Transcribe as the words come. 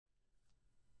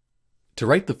To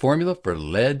write the formula for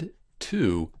lead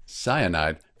 2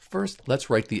 cyanide, first let's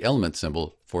write the element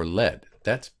symbol for lead.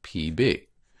 That's Pb.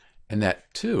 And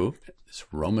that 2, this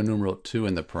Roman numeral 2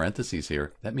 in the parentheses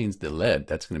here, that means the lead,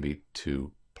 that's going to be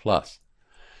 2 plus.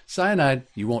 Cyanide,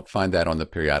 you won't find that on the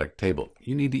periodic table.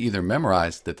 You need to either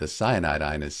memorize that the cyanide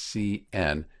ion is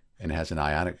Cn and has an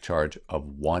ionic charge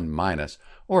of 1 minus,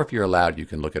 or if you're allowed, you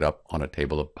can look it up on a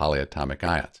table of polyatomic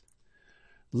ions.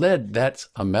 Lead, that's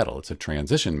a metal, it's a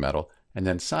transition metal, and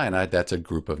then cyanide, that's a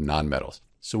group of nonmetals.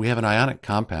 So we have an ionic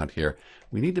compound here.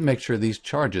 We need to make sure these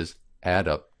charges add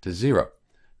up to 0.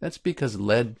 That's because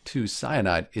lead 2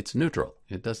 cyanide, it's neutral.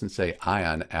 It doesn't say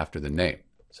ion after the name.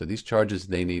 So these charges,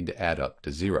 they need to add up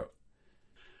to 0.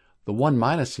 The 1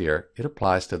 minus here, it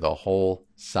applies to the whole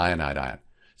cyanide ion.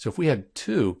 So if we had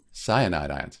 2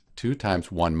 cyanide ions, 2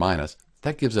 times 1 minus,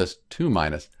 that gives us 2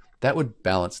 minus. That would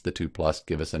balance the 2 plus,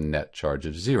 give us a net charge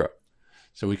of 0.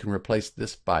 So we can replace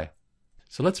this by,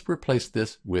 so let's replace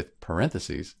this with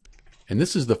parentheses. And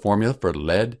this is the formula for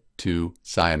lead 2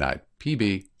 cyanide,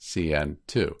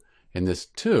 PbCN2. And this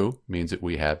 2 means that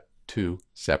we have 2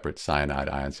 separate cyanide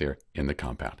ions here in the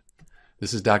compound.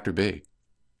 This is Dr. B,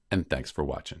 and thanks for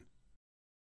watching.